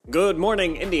Good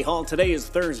morning, Indy Hall. Today is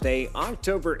Thursday,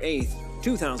 October 8th,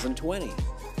 2020.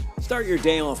 Start your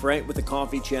day off right with a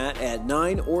coffee chat at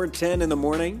 9 or 10 in the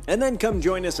morning, and then come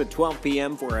join us at 12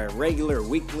 p.m. for our regular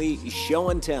weekly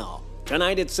show and tell.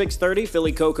 Tonight at 6:30,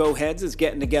 Philly Cocoa Heads is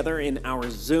getting together in our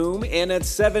Zoom, and at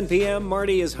 7 p.m.,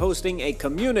 Marty is hosting a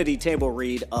community table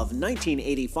read of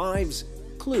 1985's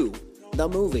Clue, the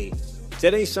movie.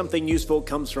 Today's Something Useful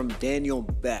comes from Daniel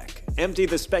Beck. Empty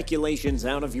the speculations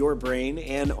out of your brain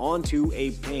and onto a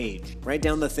page. Write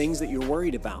down the things that you're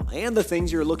worried about and the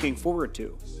things you're looking forward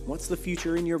to. What's the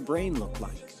future in your brain look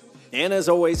like? And as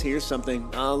always, here's something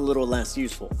a little less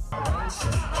useful.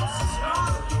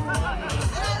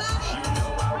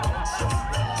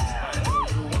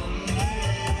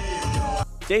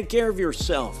 Take care of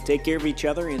yourself, take care of each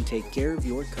other, and take care of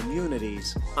your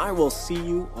communities. I will see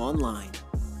you online.